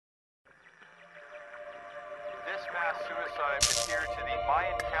mass suicide adhere to the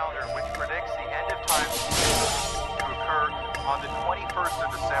Mayan calendar, which predicts the end of time to occur on the 21st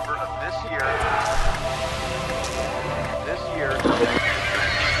of December of this year. This year.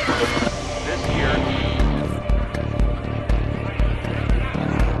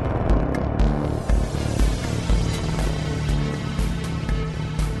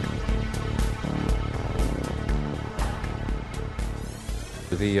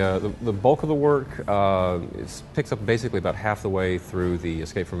 The bulk of the work picks up basically about half the way through the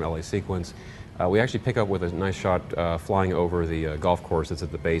Escape from LA sequence. We actually pick up with a nice shot flying over the golf course that's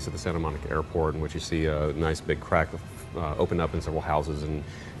at the base of the Santa Monica Airport, in which you see a nice big crack open up and several houses and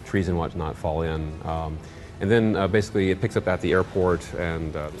trees and whatnot fall in. And then basically it picks up at the airport,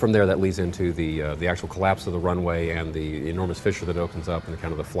 and from there that leads into the actual collapse of the runway and the enormous fissure that opens up and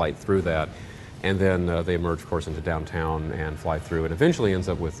kind of the flight through that. And then they emerge, of course, into downtown and fly through, and eventually ends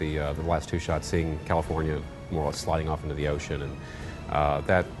up with the last two shots, seeing California more or less sliding off into the ocean. And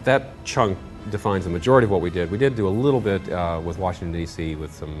that chunk defines the majority of what we did. We did do a little bit with Washington, D.C.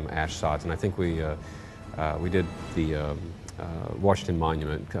 with some ash shots, and I think we did the Washington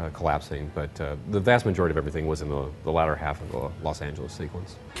Monument collapsing, but the vast majority of everything was in the latter half of the Los Angeles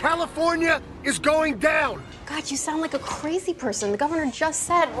sequence. California is going down! God, you sound like a crazy person. The governor just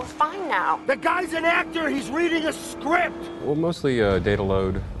said we're fine now. The guy's an actor. He's reading a script. Well, mostly data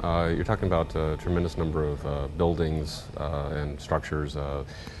load. You're talking about a tremendous number of buildings and structures,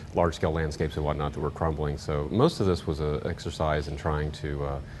 large-scale landscapes and whatnot that were crumbling. So most of this was an exercise in trying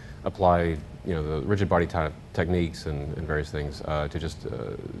to apply, the rigid body type techniques and various things to just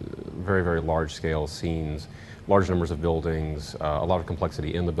very, very large-scale scenes, large numbers of buildings, a lot of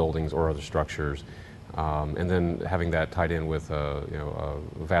complexity in the buildings or other structures, and then having that tied in with a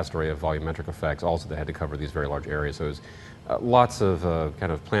vast array of volumetric effects also that had to cover these very large areas. So it was lots of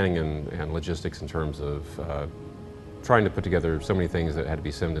kind of planning and logistics in terms of trying to put together so many things that had to be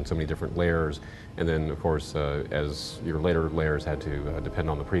simmed in so many different layers, and then of course as your later layers had to depend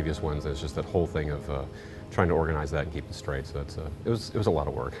on the previous ones, it's just that whole thing of trying to organize that and keep it straight. So that's it was a lot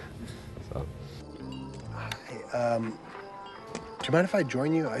of work. So. Hey, do you mind if I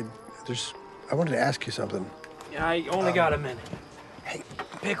join you? I wanted to ask you something. Yeah, I only got a minute. Hey,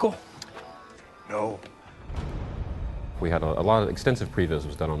 Pickle? No. We had a lot of extensive previs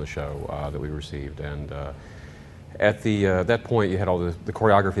was done on the show that we received, and at that point, you had all the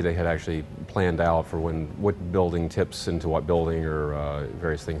choreography they had actually planned out for what building tips into what building or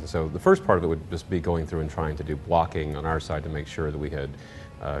various things. And so the first part of it would just be going through and trying to do blocking on our side to make sure that we had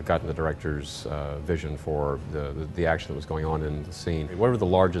gotten the director's vision for the action that was going on in the scene. Whatever the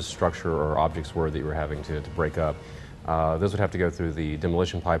largest structure or objects were that you were having to break up, those would have to go through the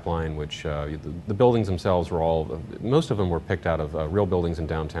demolition pipeline, which the buildings themselves were most of them were picked out of real buildings in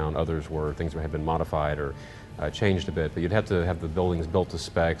downtown. Others were things that had been modified or changed a bit, but you'd have to have the buildings built to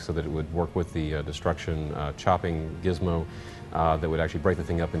spec so that it would work with the destruction chopping gizmo that would actually break the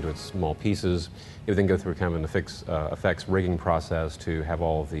thing up into its small pieces. It would then go through kind of an effects rigging process to have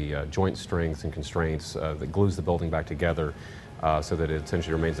all the joint strengths and constraints that glues the building back together so that it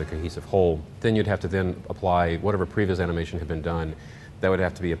essentially remains a cohesive whole. Then you'd have to then apply whatever previous animation had been done. That would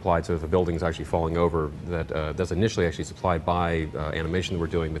have to be applied, so if a building is actually falling over, that's initially actually supplied by animation that we're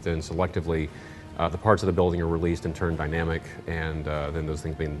doing, but then selectively the parts of the building are released and turned dynamic, and then those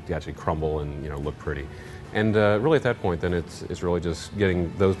things actually crumble and look pretty. And really at that point, then it's really just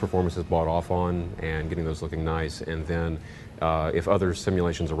getting those performances bought off on and getting those looking nice. And then if other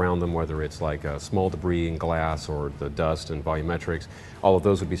simulations around them, whether it's like small debris and glass or the dust and volumetrics, all of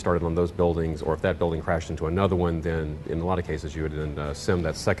those would be started on those buildings. Or if that building crashed into another one, then in a lot of cases you would then sim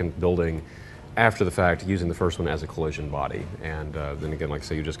that second building after the fact, using the first one as a collision body. And then again, like I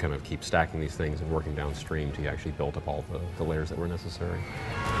say, you just kind of keep stacking these things and working downstream till you actually built up all the layers that were necessary.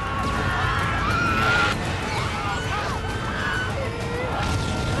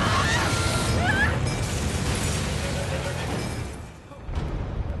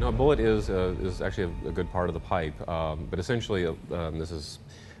 No, a bullet is actually a good part of the pipe, but essentially this is,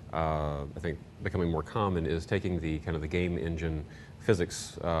 I think, becoming more common, is taking the kind of the game engine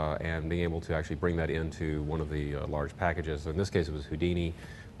physics and being able to actually bring that into one of the large packages. So in this case it was Houdini,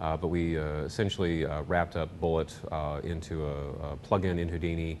 but we essentially wrapped up Bullet into a plug-in in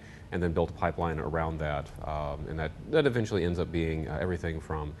Houdini and then built a pipeline around that, and that eventually ends up being everything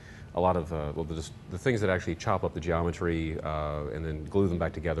from a lot of the things that actually chop up the geometry and then glue them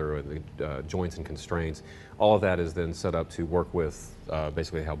back together, the joints and constraints. All of that is then set up to work with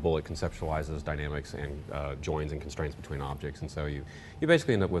basically how Bullet conceptualizes dynamics and joins and constraints between objects. And so you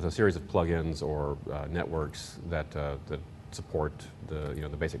basically end up with a series of plugins or networks that support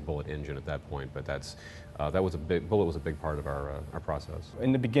the basic bullet engine at that point. But that was bullet was a big part of our process.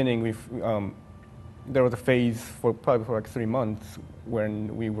 In the beginning, there was a phase probably for like 3 months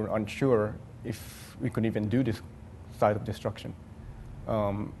when we were unsure if we could even do this side of destruction.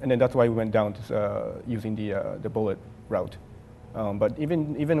 And then that's why we went down to using the bullet route. But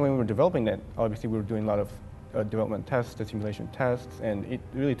even when we were developing it, obviously we were doing a lot of development tests, the simulation tests, and it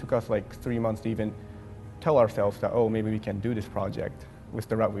really took us like 3 months to even tell ourselves that, oh, maybe we can do this project with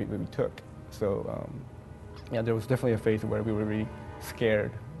the route we took. So yeah, there was definitely a phase where we were really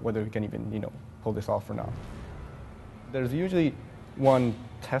scared whether we can even pull this off or not. There's usually one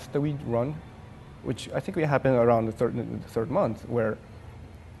test that we run, which I think we happened around the third month, where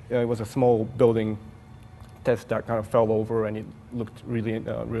it was a small building test that kind of fell over, and it looked really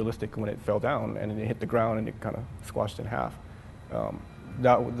realistic when it fell down, and it hit the ground and it kind of squashed in half.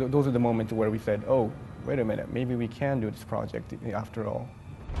 Those are the moments where we said, oh, wait a minute, maybe we can do this project after all.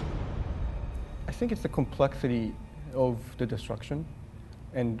 I think it's the complexity of the destruction,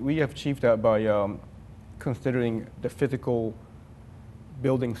 and we have achieved that by considering the physical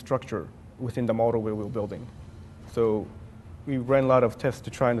building structure within the model we were building. So we ran a lot of tests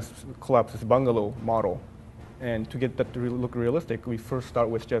to try and collapse this bungalow model. And to get that to look realistic, we first start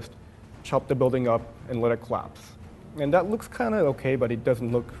with just chop the building up and let it collapse. And that looks kind of okay, but it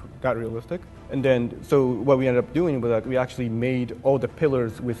doesn't look that realistic. And then, so what we ended up doing was that we actually made all the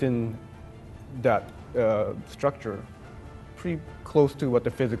pillars within that structure pretty close to what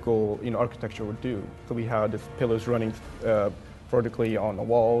the physical architecture would do. So we had these pillars running vertically on the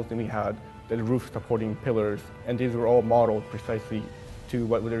walls, and we had the roof supporting pillars, and these were all modeled precisely to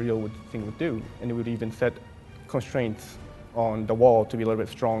what the real thing would do. And it would even set constraints on the wall to be a little bit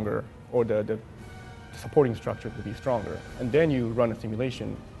stronger, or the supporting structure to be stronger. And then you run a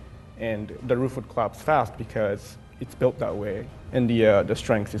simulation, and the roof would collapse fast because it's built that way, and the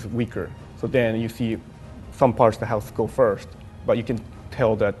strength is weaker. So then you see some parts of the house go first, but you can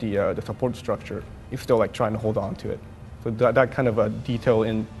tell that the support structure is still like trying to hold on to it. So that kind of a detail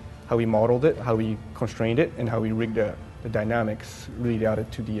in how we modeled it, how we constrained it, and how we rigged the dynamics really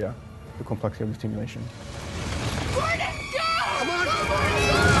added to the complexity of the simulation. Gordon, go! Come on!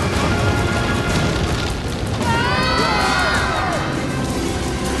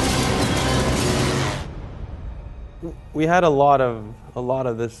 We had a lot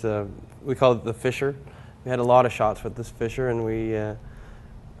of this. We call it the fissure. We had a lot of shots with this fissure, and we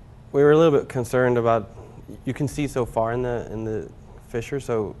were a little bit concerned about. You can see so far in the fissure,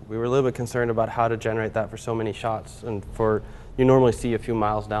 so we were a little bit concerned about how to generate that for so many shots, and you normally see a few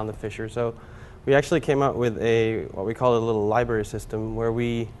miles down the fissure. So we actually came out with what we call a little library system, where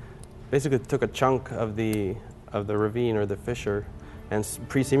we basically took a chunk of the ravine or the fissure and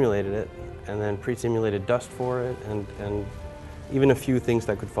pre-simulated it, and then pre-simulated dust for it, and even a few things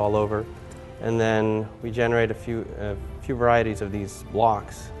that could fall over. And then we generate a few varieties of these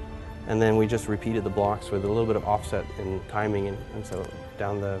blocks, and then we just repeated the blocks with a little bit of offset in timing, and so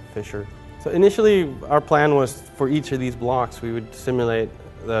down the fissure. So initially our plan was for each of these blocks we would simulate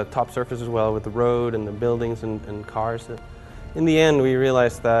the top surface as well, with the road and the buildings and cars. In the end we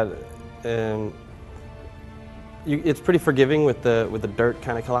realized that it's pretty forgiving with the dirt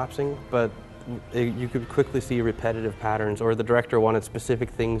kind of collapsing, but you could quickly see repetitive patterns, or the director wanted specific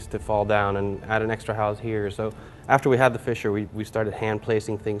things to fall down and add an extra house here. So after we had the fissure, we started hand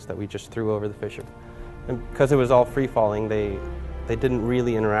placing things that we just threw over the fissure. And because it was all free falling, they didn't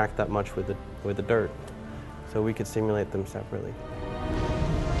really interact that much with the dirt. So we could simulate them separately.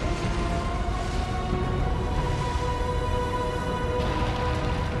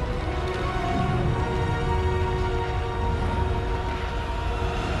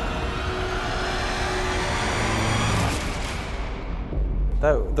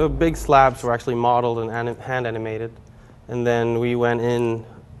 The big slabs were actually modeled and hand animated, and then we went in.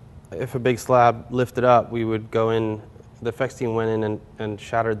 If a big slab lifted up, we would go in. The effects team went in and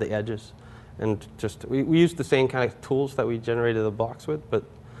shattered the edges, and we used the same kind of tools that we generated the blocks with, but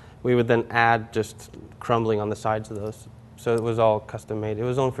we would then add just crumbling on the sides of those. So it was all custom made. It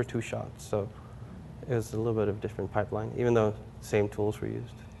was only for 2 shots, so it was a little bit of different pipeline, even though the same tools were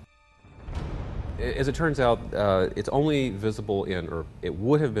used. As it turns out, it's only visible or it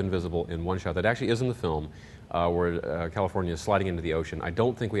would have been visible in one shot that actually is in the film, where California is sliding into the ocean. I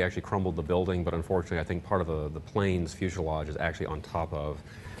don't think we actually crumbled the building, but unfortunately I think part of the plane's fuselage is actually on top of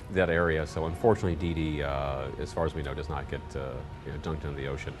that area. So unfortunately, Dee Dee, as far as we know, does not get dunked into the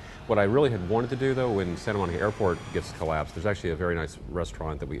ocean. What I really had wanted to do, though, when Santa Monica Airport gets collapsed, there's actually a very nice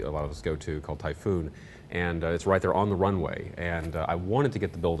restaurant that a lot of us go to called Typhoon, and it's right there on the runway. And I wanted to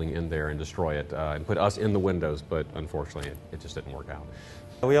get the building in there and destroy it and put us in the windows, but unfortunately, it just didn't work out.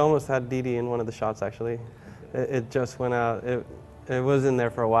 We almost had Dee Dee in one of the shots, actually. It just went out. It was in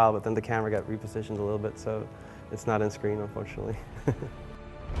there for a while, but then the camera got repositioned a little bit, so it's not in screen, unfortunately.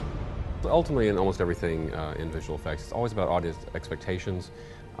 Ultimately, in almost everything in visual effects, it's always about audience expectations.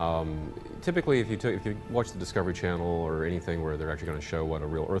 Typically, if you watch the Discovery Channel or anything where they're actually going to show what a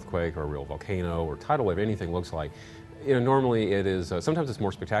real earthquake or a real volcano or tidal wave, anything looks like, normally it is, sometimes it's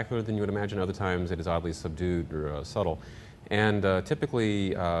more spectacular than you would imagine, other times it is oddly subdued or subtle. And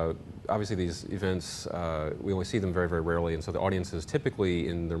typically, obviously these events, we only see them very, very rarely, and so the audiences typically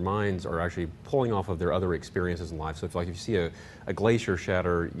in their minds are actually pulling off of their other experiences in life. So if you see a glacier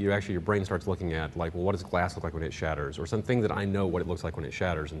shatter, your brain starts looking at, like, well, what does glass look like when it shatters? Or something that I know what it looks like when it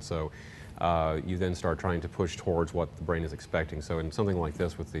shatters. And so you then start trying to push towards what the brain is expecting. So in something like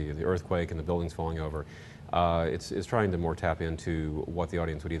this with the earthquake and the buildings falling over, it's trying to more tap into what the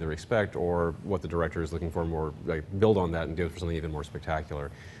audience would either expect or what the director is looking for, more like build on that and do it for something even more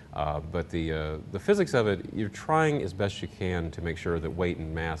spectacular. But the physics of it, you're trying as best you can to make sure that weight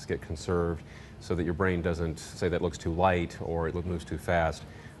and mass get conserved so that your brain doesn't say that looks too light or it moves too fast.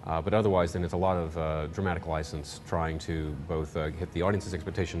 But otherwise, then it's a lot of dramatic license trying to both hit the audience's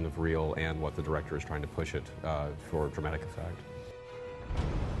expectation of real and what the director is trying to push it for dramatic effect.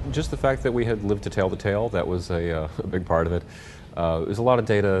 Just the fact that we had lived to tell the tale, that was a big part of it. It was a lot of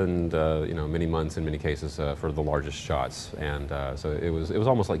data and many months in many cases for the largest shots, and so it was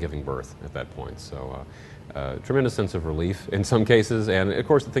almost like giving birth at that point. So tremendous sense of relief in some cases, and of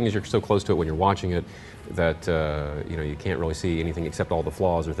course the thing is you're so close to it when you're watching it that you can't really see anything except all the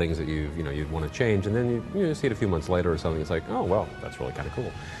flaws or things that you'd want to change, and then you see it a few months later or something. It's like, oh well, that's really kind of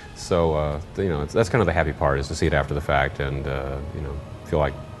cool. So that's kind of the happy part, is to see it after the fact and feel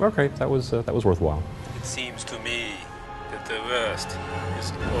like, okay, that was worthwhile. It seems to me that the worst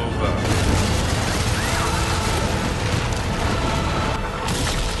is over.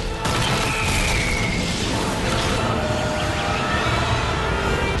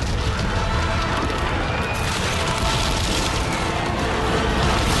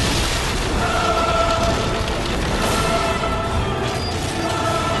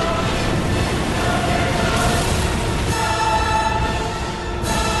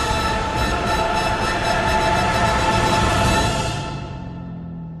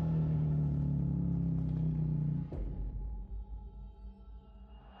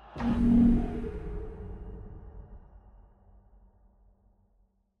 Thank you.